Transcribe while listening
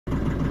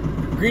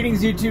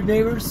Greetings, YouTube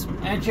neighbors.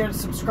 I actually had a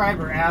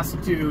subscriber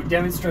ask to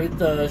demonstrate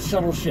the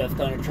shuttle shift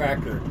on a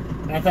tractor,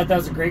 and I thought that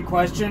was a great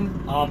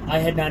question. I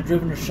had not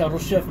driven a shuttle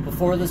shift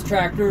before this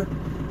tractor.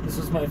 This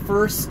was my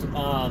first.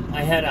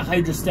 I had a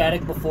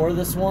hydrostatic before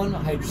this one, a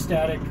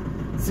hydrostatic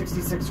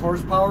 66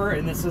 horsepower,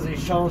 and this is a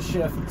shuttle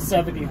shift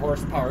 70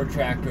 horsepower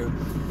tractor.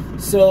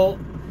 So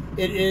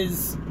it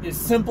is as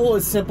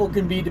simple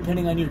can be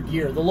depending on your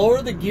gear. The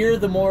lower the gear,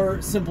 the more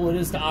simple it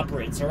is to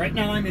operate. So right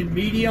now I'm in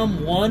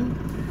medium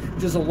 1.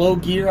 Which is a low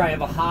gear. I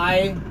have a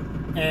high,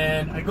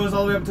 and it goes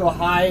all the way up to a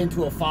high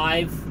into a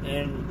 5,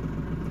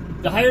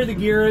 and the higher the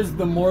gear is,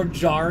 the more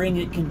jarring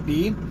it can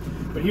be.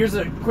 But here's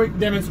a quick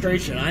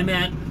demonstration. I'm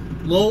at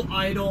low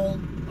idle.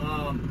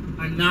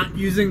 I'm not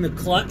using the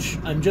clutch.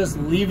 I'm just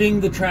leaving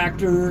the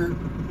tractor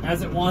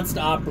as it wants to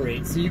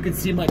operate. So you can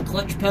see my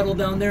clutch pedal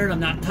down there, and I'm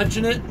not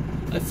touching it.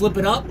 I flip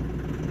it up,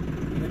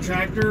 and the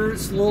tractor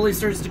slowly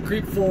starts to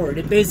creep forward.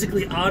 It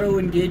basically auto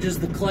engages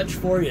the clutch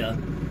for you.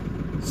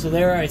 So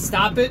there, I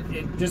stop it.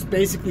 It just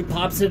basically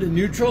pops it in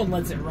neutral and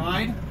lets it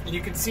ride. And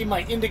you can see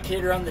my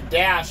indicator on the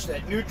dash,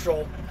 that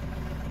neutral,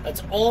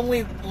 that's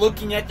only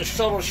looking at the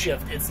shuttle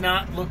shift. It's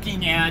not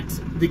looking at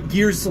the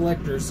gear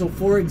selector. So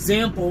for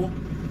example,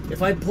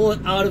 if I pull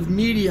it out of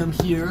medium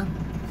here,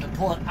 I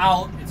pull it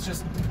out, it's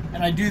just,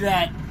 and I do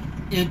that,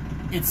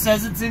 it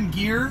says it's in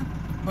gear,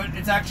 but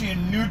it's actually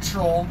in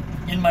neutral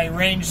in my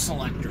range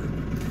selector.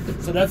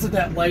 So that's what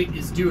that light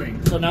is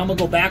doing. So now I'm gonna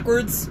go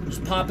backwards,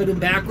 just pop it in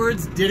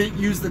backwards. Didn't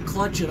use the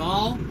clutch at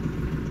all.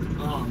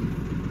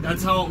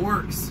 That's how it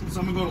works.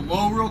 So I'm gonna go to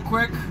low real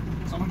quick.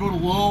 So I'm gonna go to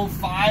low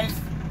 5.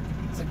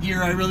 It's a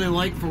gear I really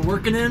like for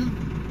working in.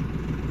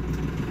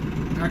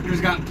 Tractor's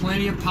got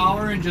plenty of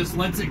power and just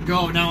lets it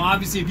go. Now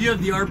obviously if you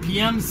have the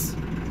RPMs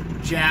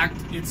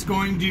jacked, it's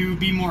going to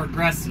be more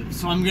aggressive.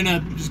 So I'm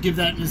gonna just give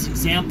that as an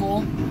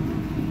example.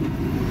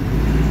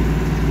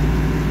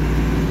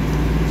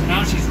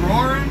 Now she's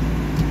roaring.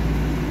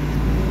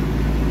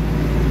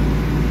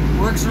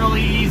 Works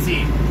really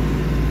easy.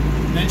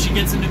 And then she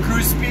gets into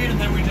cruise speed,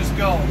 and then we just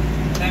go.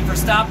 And then for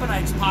stopping,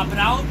 I just pop it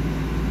out,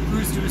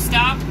 cruise to a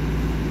stop,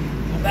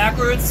 go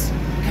backwards,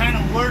 kind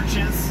of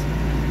lurches.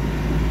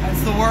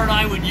 That's the word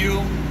I would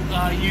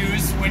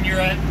use when you're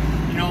at,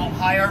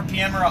 high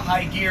RPM or a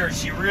high gear.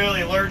 She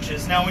really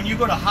lurches. Now, when you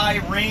go to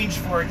high range,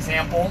 for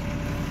example,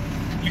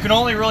 you can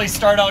only really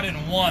start out in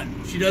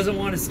 1. She doesn't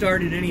want to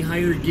start at any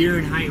higher gear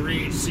and high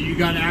range, so you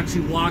got to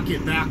actually walk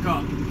it back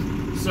up.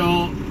 So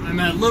I'm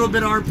at a little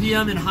bit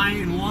RPM and high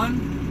in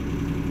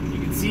 1. You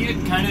can see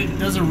it kind of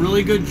does a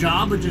really good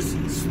job of just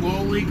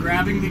slowly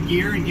grabbing the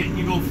gear and getting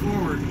you go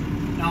forward.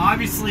 Now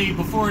obviously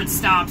before it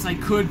stops, I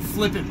could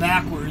flip it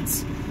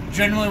backwards.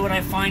 Generally what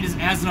I find is it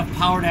has enough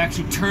power to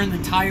actually turn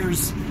the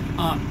tires,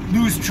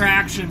 lose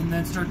traction, and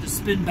then start to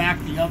spin back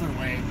the other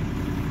way.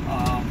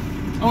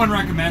 I wouldn't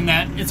recommend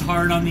that. It's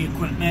hard on the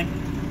equipment.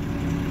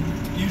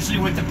 Usually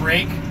with the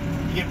brake,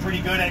 you get pretty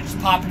good at just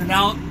popping it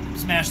out,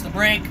 smash the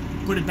brake,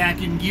 put it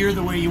back in gear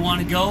the way you want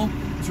to go.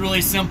 It's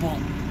really simple.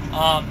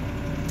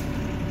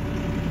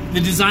 The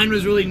design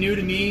was really new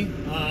to me.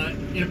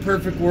 In a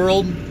perfect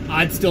world,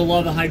 I'd still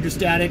love a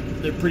hydrostatic.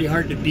 They're pretty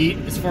hard to beat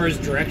as far as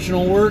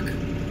directional work.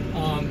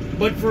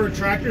 But for a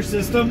tractor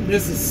system,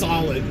 this is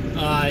solid.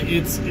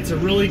 It's a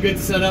really good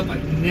setup.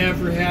 I've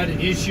never had an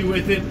issue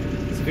with it.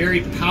 It's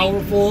very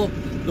powerful.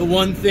 The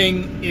one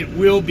thing it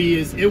will be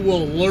is it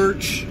will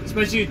lurch,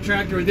 especially a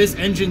tractor with this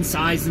engine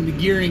size and the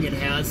gearing it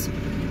has.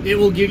 It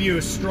will give you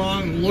a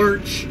strong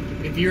lurch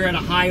if you're at a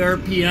high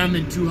RPM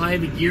and too high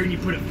of a gear and you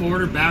put it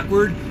forward or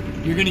backward.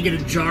 You're going to get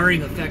a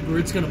jarring effect where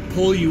it's going to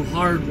pull you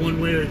hard one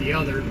way or the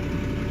other,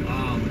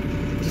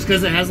 just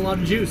because it has a lot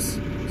of juice.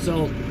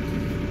 So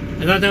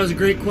I thought that was a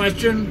great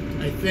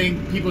question. I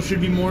think people should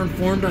be more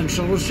informed on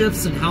shuttle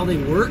shifts and how they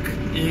work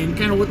and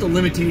kind of what the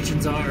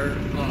limitations are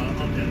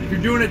of them. If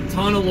you're doing a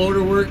ton of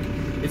loader work,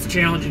 it's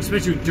challenging,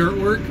 especially with dirt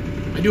work.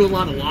 I do a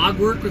lot of log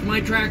work with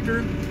my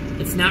tractor.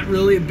 It's not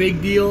really a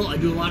big deal. I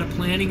do a lot of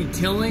planting and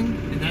tilling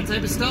and that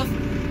type of stuff.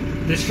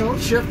 The shuttle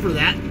shift for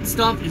that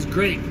stuff is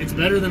great. It's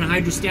better than a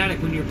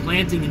hydrostatic when you're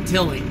planting and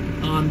tilling,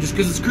 just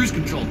because it's cruise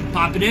control.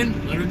 Pop it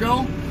in, let her go,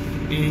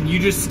 and you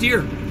just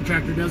steer. The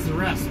tractor does the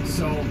rest.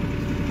 So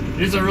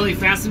it is a really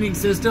fascinating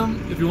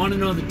system. If you want to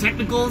know the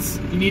technicals,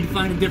 you need to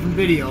find a different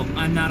video.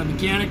 I'm not a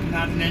mechanic, I'm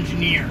not an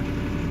engineer,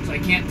 so I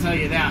can't tell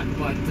you that.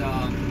 But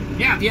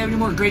yeah, if you have any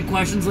more great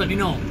questions, let me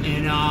know,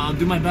 and I'll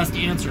do my best to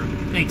answer them.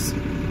 Thanks.